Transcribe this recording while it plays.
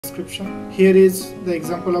description. Here is the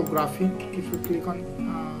example of graphene. If you click on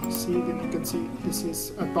C, then you can see this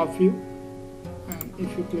is a top view, and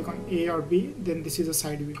if you click on A or B, then this is a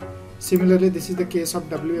side view. Similarly, this is the case of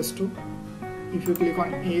WS2. If you click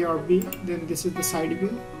on A or B, then this is the side view,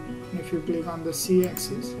 and if you click on the C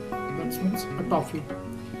axis, that means a top view.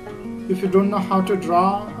 If you don't know how to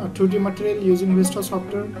draw a 2D material using VESTA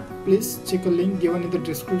software, please check a link given in the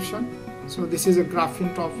description. So this is a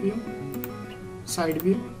graphene top view, side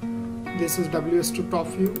view. This is WS2 top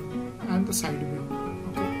view and the side view.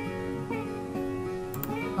 Okay.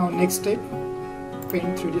 Now next step,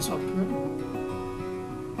 Paint 3D software.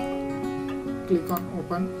 Click on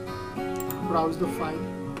Open, browse the file,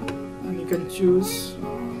 and you can choose.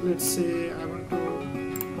 Let's say I want to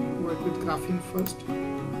work with graphene first.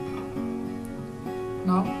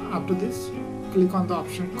 Now after this, click on the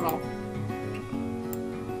option Crop.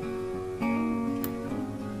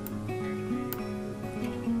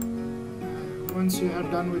 Once you are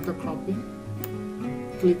done with the cropping,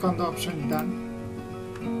 click on the option Done.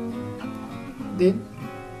 Then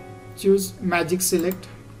choose Magic Select.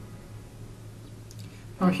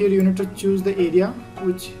 Now here you need to choose the area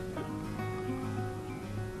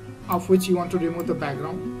of which you want to remove the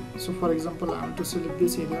background. So for example, I want to select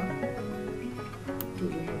this area to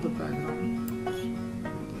remove the background.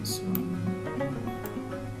 This one.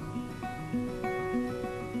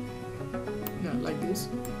 Yeah, like this.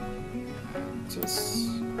 Just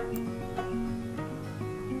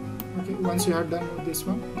okay. Once you are done with this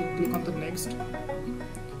one, you click on the next.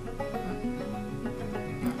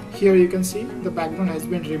 Here you can see the background has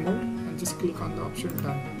been removed, and just click on the option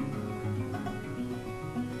Done.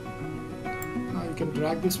 Now you can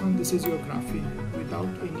drag this one. This is your graphene without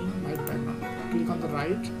any white background. Click on the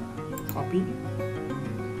right, copy,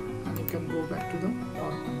 and you can go back to the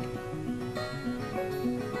PowerPoint.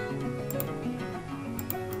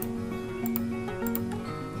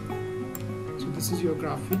 So this is your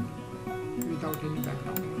graphene without any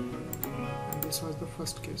background. And this was the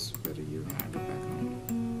first case where you had a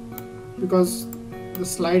background. Because the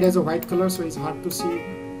slide has a white color, so it's hard to see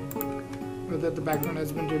whether the background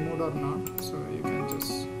has been removed or not. So you can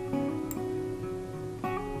just